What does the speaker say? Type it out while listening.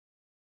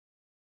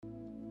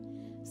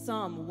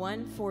Psalm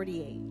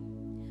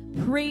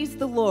 148. Praise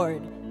the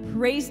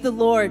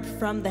Lord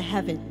from the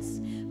heavens.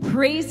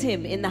 Praise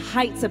him in the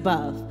heights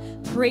above.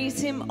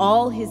 Praise him,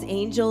 all his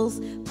angels.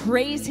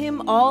 Praise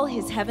him, all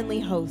his heavenly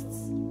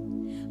hosts.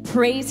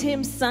 Praise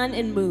him, sun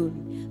and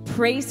moon.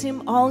 Praise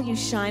him, all you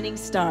shining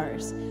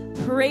stars.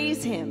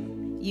 Praise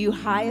him, you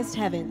highest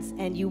heavens,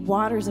 and you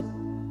waters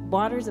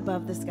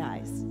above the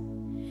skies.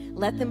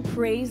 Let them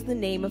praise the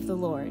name of the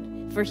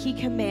Lord, for he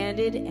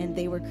commanded, and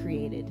they were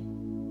created.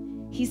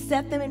 He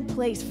set them in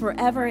place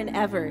forever and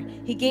ever.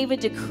 He gave a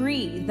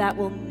decree that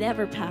will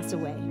never pass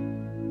away.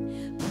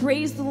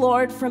 Praise the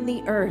Lord from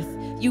the earth,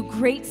 you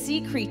great sea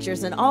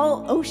creatures and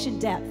all ocean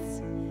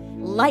depths,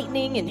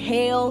 lightning and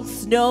hail,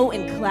 snow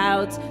and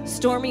clouds,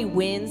 stormy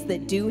winds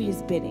that do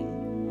his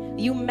bidding.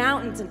 You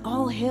mountains and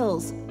all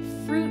hills,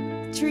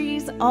 fruit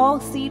trees, all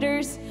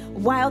cedars,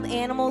 wild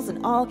animals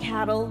and all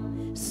cattle,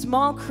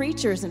 small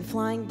creatures and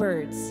flying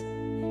birds,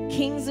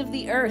 kings of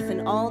the earth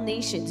and all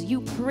nations, you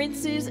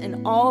princes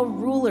and all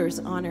rulers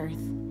on earth,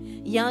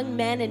 young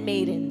men and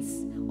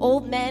maidens,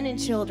 old men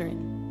and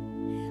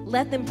children.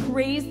 Let them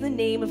praise the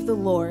name of the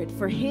Lord,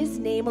 for his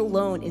name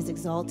alone is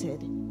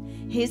exalted.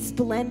 His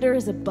splendor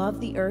is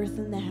above the earth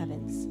and the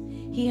heavens.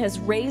 He has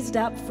raised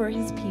up for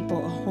his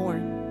people a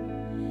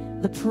horn,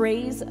 the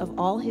praise of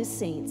all his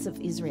saints of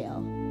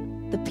Israel,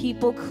 the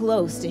people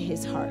close to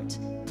his heart.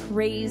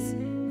 Praise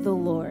the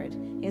Lord.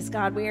 Yes,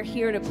 God, we are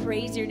here to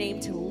praise your name,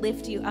 to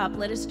lift you up.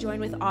 Let us join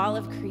with all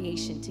of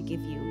creation to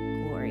give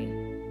you glory.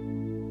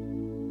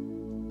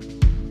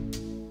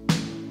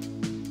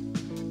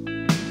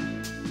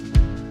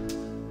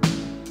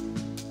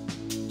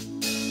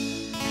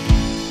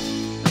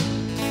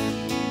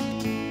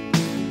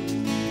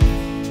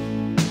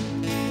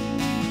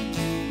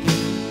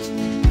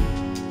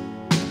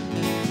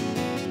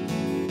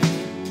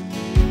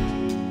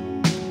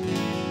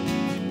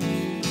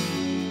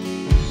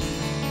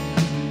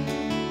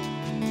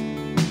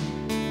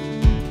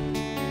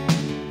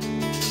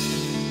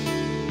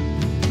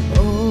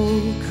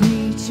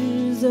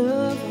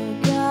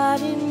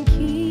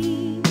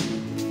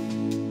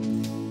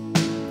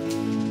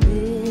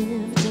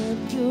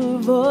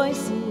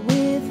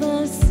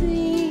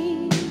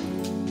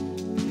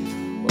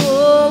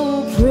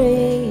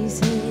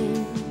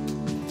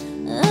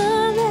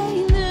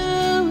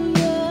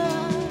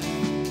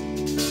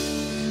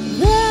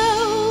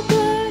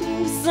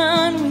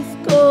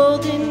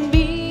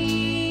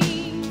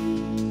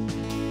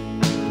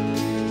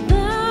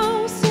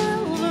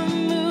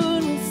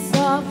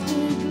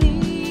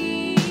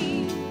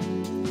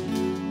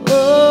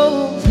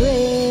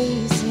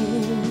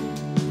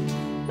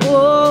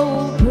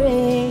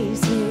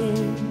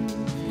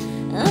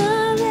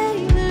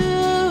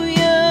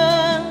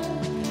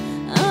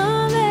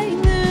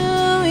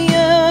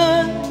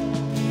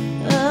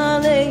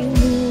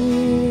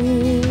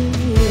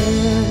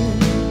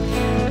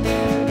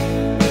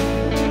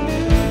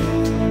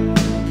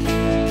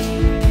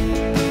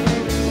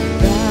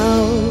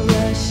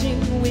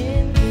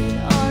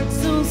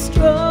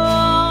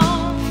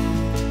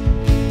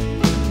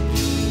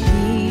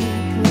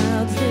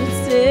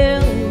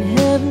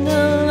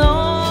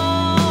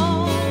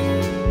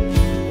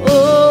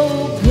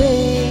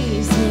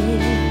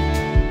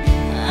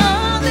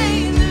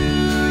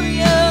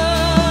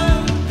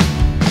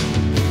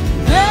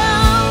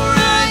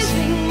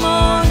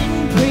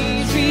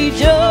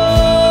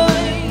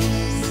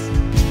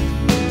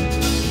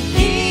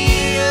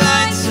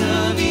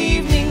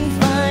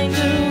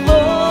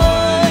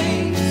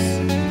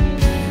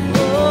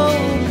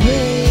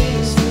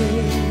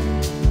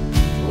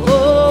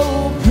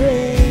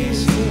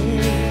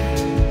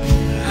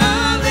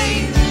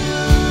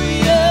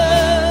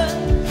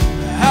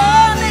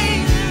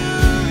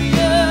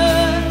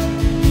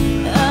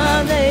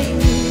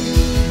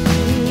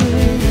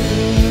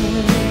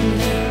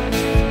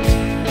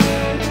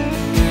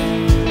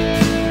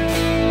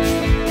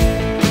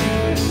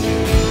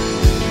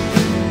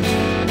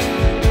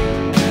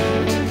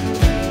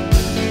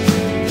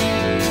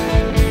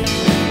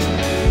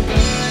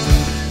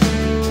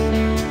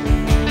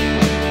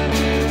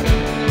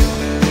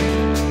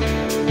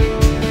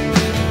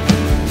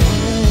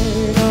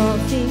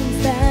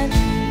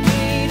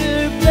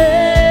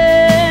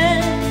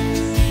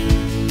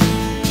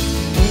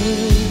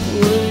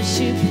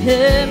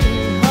 Him